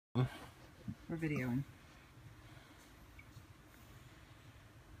We're videoing.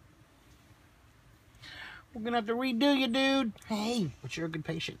 We're gonna have to redo you, dude. Hey, but you're a good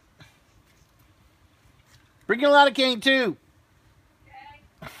patient. Bring a lot of cane too.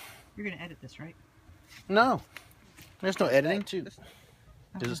 You're gonna edit this, right? No, there's no editing too.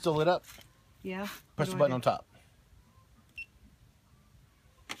 Okay. Is it still lit up? Yeah. Press the button on top.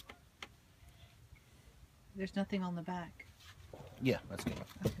 There's nothing on the back. Yeah, that's good.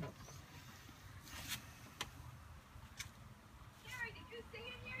 Okay. Gary, did you see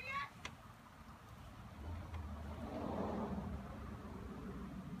in here yet?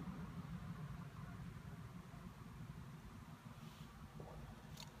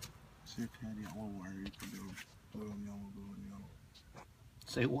 See if you had yellow wire, you could do blue and yellow, blue and yellow.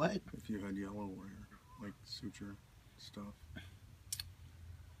 Say what? If you had yellow wire, like suture stuff.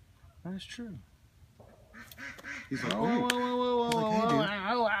 That's true. He's like, Whoa, oh. whoa, whoa, whoa, He's like, hey, whoa, dude.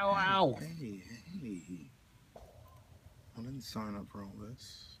 ow, ow, ow. Hey. I didn't sign up for all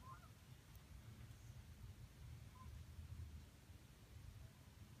this.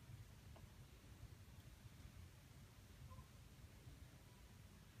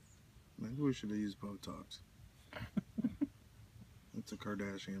 Maybe we should have used Botox. It's a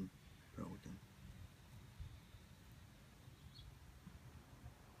Kardashian Pelican.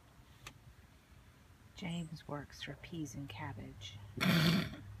 James works for peas and cabbage. Get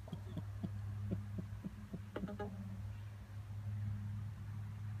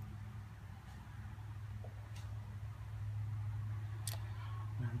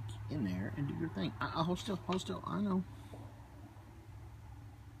in there and do your thing. Hold still, hold still. I know.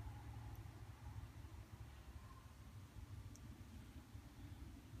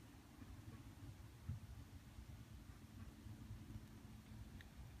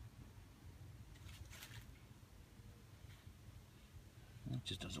 It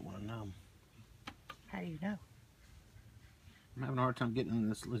just doesn't want to numb. How do you know? I'm having a hard time getting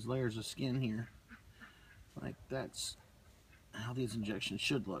these layers of skin here. Like, that's how these injections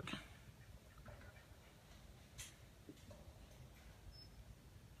should look.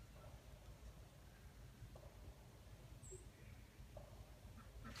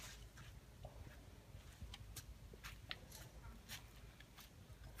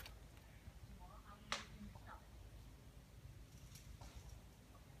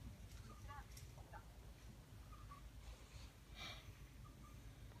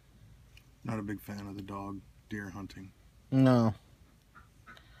 Not a big fan of the dog deer hunting. No.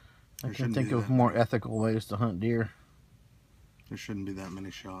 I There can shouldn't think be of that more many. ethical ways to hunt deer. There shouldn't be that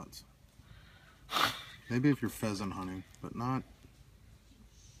many shots. Maybe if you're pheasant hunting, but not.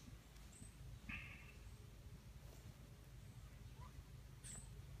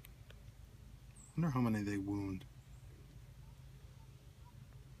 I wonder how many they wound.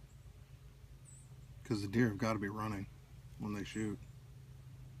 Because the deer have got to be running when they shoot.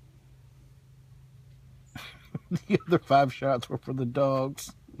 The other 5 shots were for the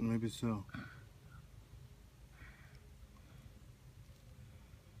dogs. Maybe so.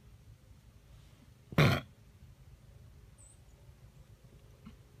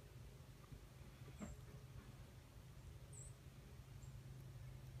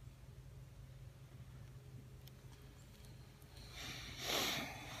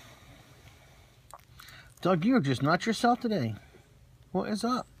 Doug, you're just not yourself today. What is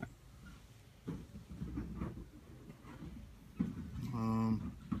up?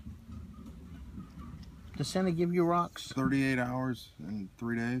 Does Santa give you rocks? 38 hours in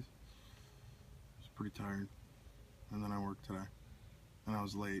 3 days. I was pretty tired. And then I worked today. And I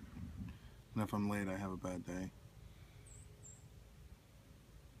was late. And if I'm late, I have a bad day.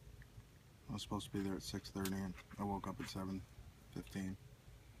 I was supposed to be there at 6:30 and I woke up at 7:15.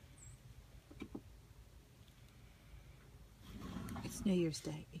 It's New Year's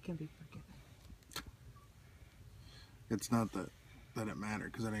Day. It can be forgiven. It's not that it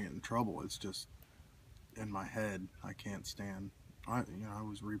mattered because I didn't get in trouble. It's just in my head, I can't stand. I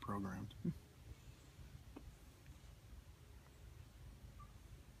was reprogrammed.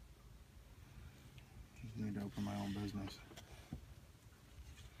 Just need to open my own business.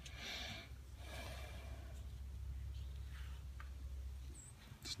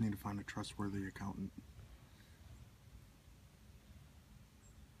 Just need to find a trustworthy accountant.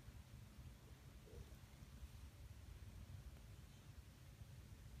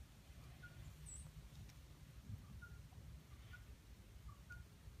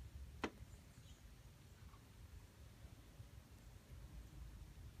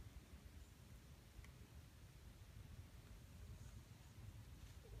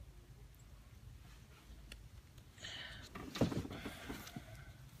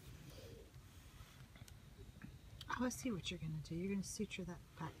 Oh, I see what you're going to do. You're going to suture that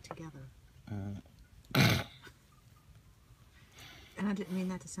back together. And I didn't mean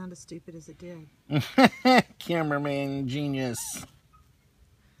that to sound as stupid as it did. Cameraman genius.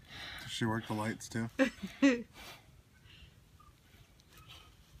 Does she work the lights too?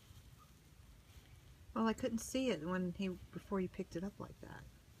 Well, I couldn't see it before you picked it up like that.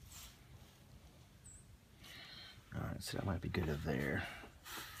 Alright, so that might be good of there.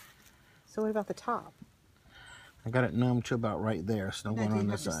 So what about the top? I got it numbed to about right there, so don't go Do you on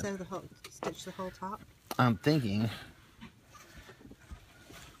have this to side. stitch the whole top? I'm thinking.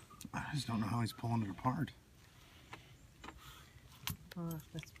 I just don't know how he's pulling it apart.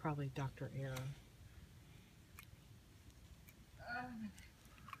 That's probably Dr. Error.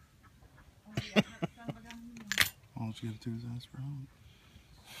 All you gotta do is ask for help.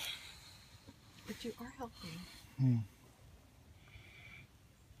 But you are helping.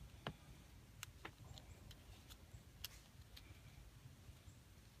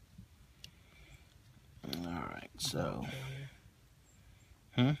 Alright, so.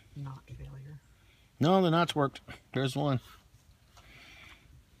 Not failure. No, the knots worked. There's one.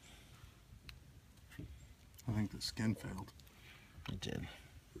 I think the skin failed. It did.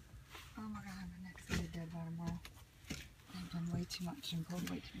 Oh my god, my neck's gonna be dead by tomorrow. I've done way too much and pulled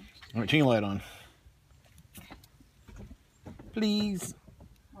way too much. Alright, turn your light on. Please.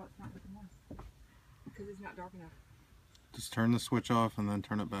 Well, it's not looking on. Because it's not dark enough. Just turn the switch off and then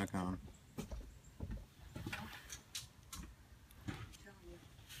turn it back on. I'm telling you.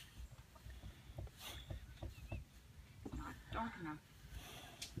 It's not dark enough.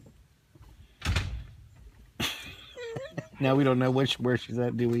 Now we don't know where she's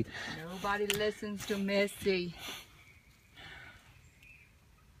at, do we? Nobody listens to Missy.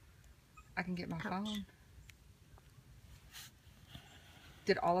 I can get my phone.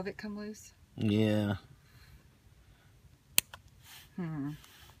 Did all of it come loose? Yeah.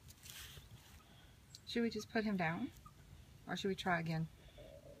 Should we just put him down? Or should we try again?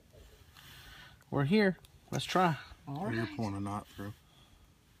 We're here. Let's try. All Or you're right. pulling a knot through.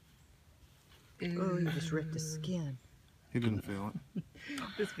 Oh, you just ripped the skin. He didn't feel it.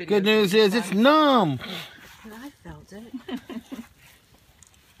 This video Good news is it's numb. But I felt it.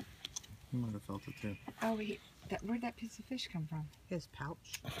 He might have felt it too. Oh, where'd that piece of fish come from? His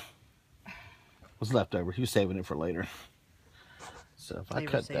pouch. Was left over. He was saving it for later. So if I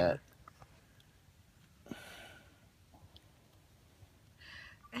Flavor cut saver. that.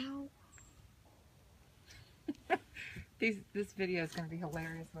 Ow. This video is going to be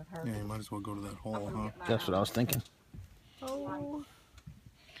hilarious with her. Yeah, you might as well go to that hole, huh? That's what I was thinking. Oh.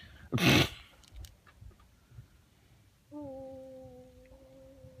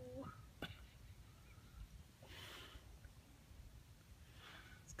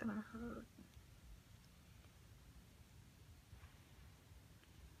 It's gonna hurt.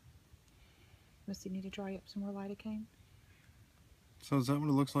 Must you need to dry up some more lidocaine? So is that what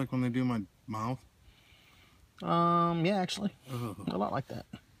it looks like when they do my mouth? Yeah, actually. Ugh. A lot like that.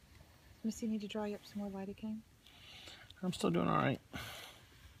 Must you need to dry up some more lidocaine? I'm still doing alright.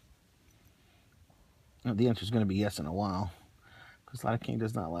 The answer is going to be yes in a while. Because lidocaine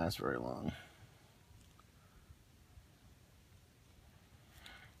does not last very long.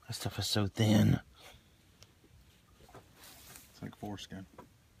 That stuff is so thin. It's like foreskin.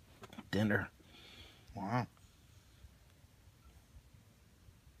 Tender. Wow.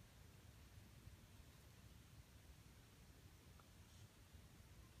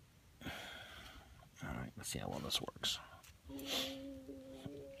 Alright, let's see how well this works.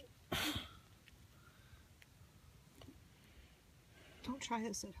 Don't try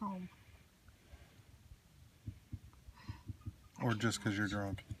this at home. Or just because you're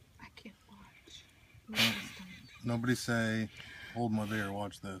drunk. I can't watch. No, I just don't. Nobody say, hold my beer,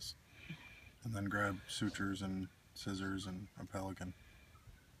 watch this. And then grab sutures and scissors and a Pelican.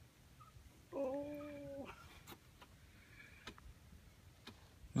 Oh.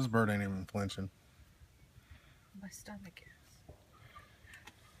 This bird ain't even flinching. My stomach is.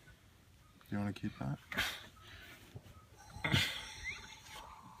 Do you want to keep that?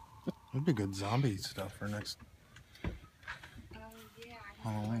 That'd be good zombie stuff for next Oh, yeah.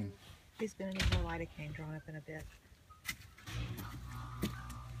 Halloween. He's gonna need more lidocaine drawn up in a bit. Is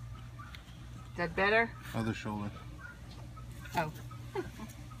that better? Other shoulder. Oh. There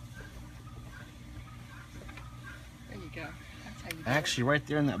you go. That's how you do it. Actually, right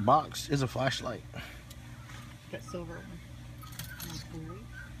there in that box is a flashlight. That silver one.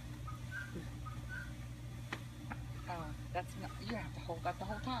 Oh, that's not. You have to hold that the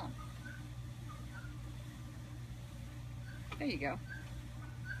whole time. There you go.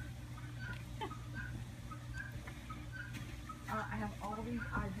 all these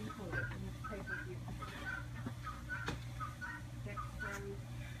ID holders in this paper here.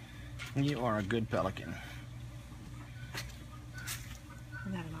 Dextrose. You are a good pelican.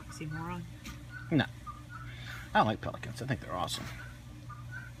 Isn't that an oxymoron? No. I like pelicans. I think they're awesome.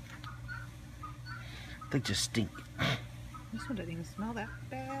 They just stink. This one doesn't even smell that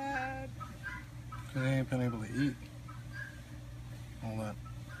bad. They ain't been able to eat all that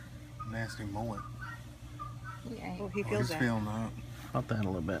nasty mullet. He ain't. Well, he Oh, feels he's that. feeling that. Pop that a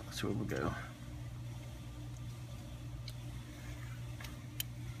little bit. See where we go.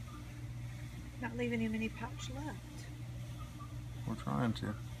 Not leaving him any pouch left. We're trying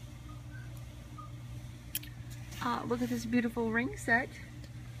to. Look at this beautiful ring set.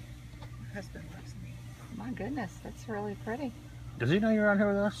 My husband loves me. My goodness, that's really pretty. Does he know you're out here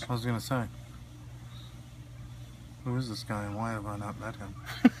with us? I was gonna say, who is this guy and why have I not met him?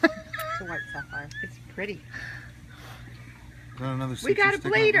 It's a white sapphire. It's pretty. Is that another We got a stick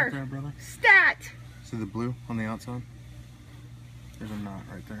out bleeder. right there, brother? Stat! See the blue on the outside? There's a knot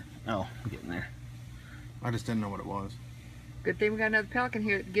right there. Oh, I'm getting there. I just didn't know what it was. Good thing we got another pelican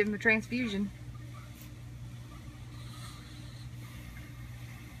here to give him a transfusion.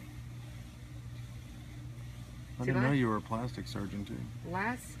 I See didn't that? know you were a plastic surgeon too.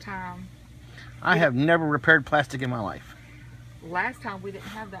 Last time I have never repaired plastic in my life. we didn't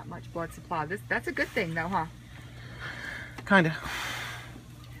have that much blood supply. That's a good thing though, huh? Kinda.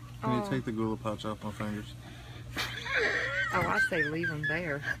 Can you Oh. take the gula pouch off my fingers? Oh, I say leave him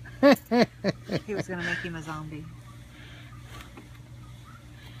there. He was going to make him a zombie.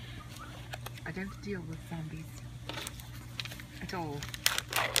 I don't deal with zombies at all.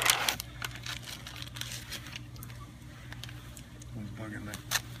 There's a bug in there.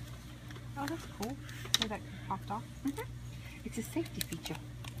 Oh, that's cool. See that popped off? It's a safety feature.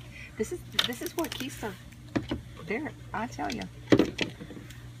 This is what keeps us there. I tell you,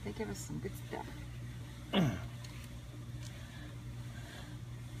 they give us some good stuff.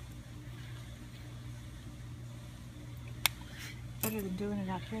 Better than doing it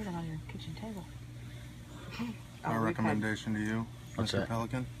out here than on your kitchen table. My we've recommendation to you, What's Mr. that?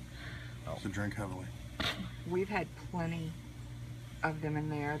 Pelican, Oh. is to drink heavily. We've had plenty of them in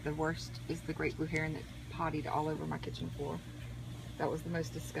there. The worst is the great blue heron that pottied all over my kitchen floor. That was the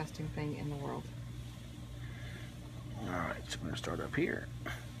most disgusting thing in the world. Alright, so I'm going to start up here.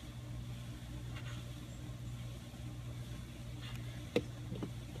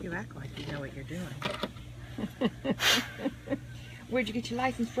 You act like you know what you're doing. Where'd you get your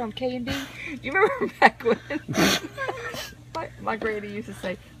license from, K&B? Do you remember back when my granny used to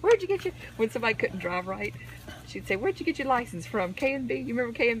say, where'd you get your, when somebody couldn't drive right, she'd say, where'd you get your license from, K&B? You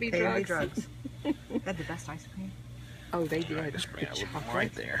remember K&B drugs? K&B drugs. Had the best ice cream. Oh, they did. Just bring The it a little chocolate.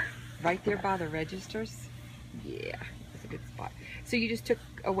 right there. Right there by the registers. Yeah, that's a good spot. So you just took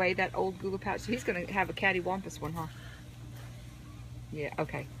away that old gula pouch. So he's going to have a cattywampus one, huh? Yeah,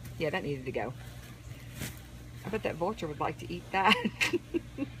 okay. Yeah, that needed to go. I bet that vulture would like to eat that.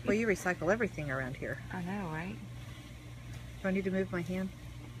 Well, you recycle everything around here. I know, right? Do I need to move my hand?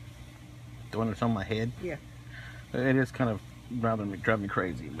 The one that's on my head? Yeah. It is kind of driving me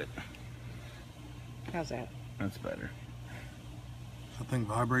crazy, but How's that? that's better. Does that thing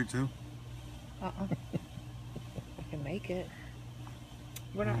vibrate too? Uh-uh. I can make it.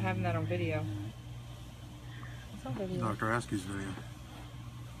 We're not having that on video. It's on video. Dr. Askew's video.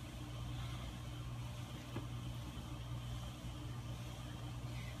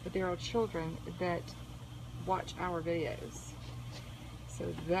 But there are children that watch our videos.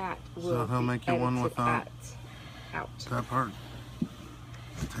 So that will he'll be make you one edited without- out. That part.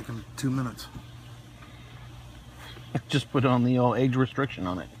 It's taking 2 minutes. Just put on the old age restriction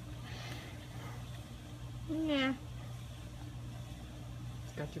on it. Yeah.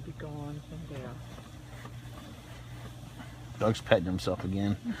 It's got to be gone from there. Doug's petting himself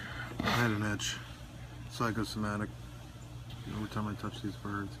again. I had an itch. Psychosomatic. Every time I touch these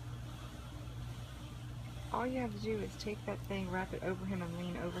birds. All you have to do is take that thing, wrap it over him, and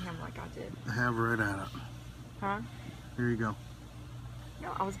lean over him like I did. Have right at it. Huh? Here you go.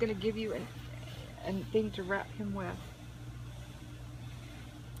 No, I was going to give you a thing to wrap him with.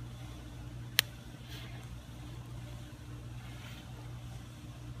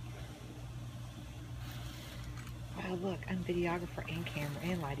 Oh, look, I'm videographer and camera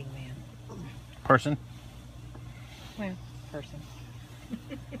and lighting man. Person? Well, person.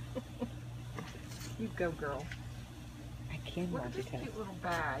 You go, girl. I can Look at this multitask. cute little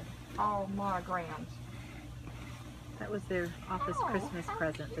bag. Oh my grand. That was their office Oh, Christmas how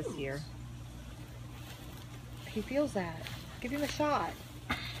present this cute. year. He feels that. Give him a shot.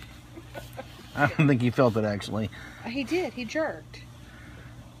 I don't think he felt it actually. He did. He jerked.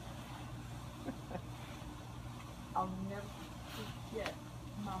 I'll never forget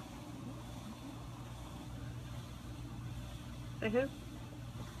my Say who?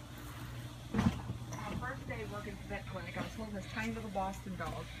 first day working at the vet clinic. I was holding this tiny little Boston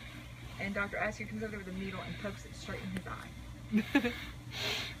dog, and Dr. Askew comes over there with a needle and pokes it straight in his eye.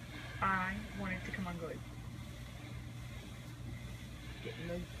 I wanted to come unglued. Getting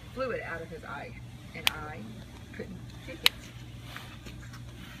the fluid out of his eye, and I couldn't take it.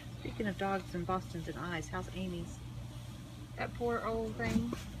 Speaking of dogs and Bostons and eyes, how's Amy's? That poor old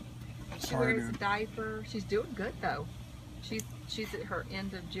thing. She Sorry, wears a dude. diaper. She's doing good though. She's at her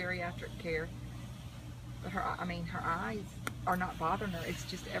end of geriatric care. But her eyes are not bothering her. It's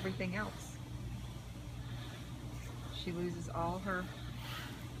just everything else. She loses all her.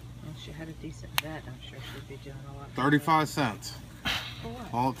 Well, if she had a decent vet, I'm sure she'd be doing a lot better. 35 cents. For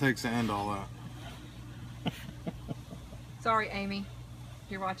what? All it takes to end all that. Sorry, Amy.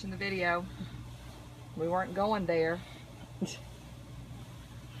 If you're watching the video, we weren't going there.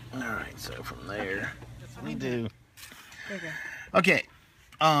 Alright, so from there, we do. There you go. Okay.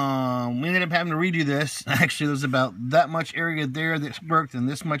 We ended up having to redo this. Actually, there's about that much area there that worked and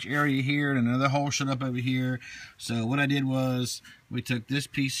this much area here and another hole shut up over here. So what I did was we took this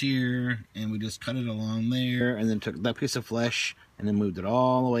piece here and we just cut it along there and then took that piece of flesh and then moved it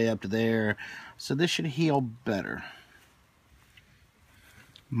all the way up to there. So this should heal better.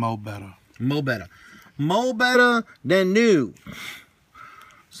 Mo better. Mo better. Mo better than new.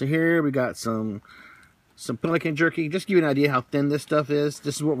 So here we got some Pelican jerky. Just to give you an idea how thin this stuff is,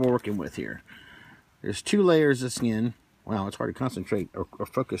 this is what we're working with here. There's 2 layers of skin. Wow, it's hard to concentrate or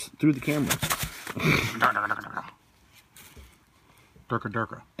focus through the camera.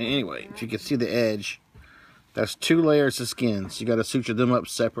 Durka. Anyway, if you can see the edge, that's 2 layers of skin. So you got to suture them up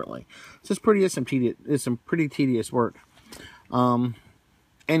separately. So it's some pretty tedious work. And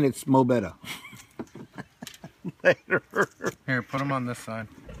it's mo better. Later. Here, put him on this side.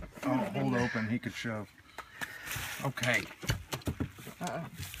 I'll hold open. He could shove. Okay.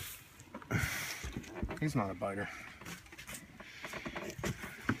 He's not a biter.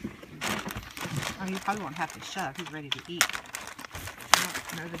 Oh, you probably won't have to shove. He's ready to eat.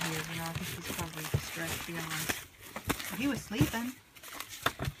 I don't know that he is or not. I think he's probably stressed, to be honest. Well, he was sleeping.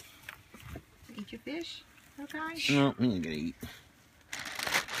 Eat your fish, okay? No, he ain't gonna eat.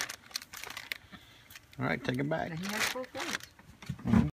 Alright, take it back. Now he has full plate.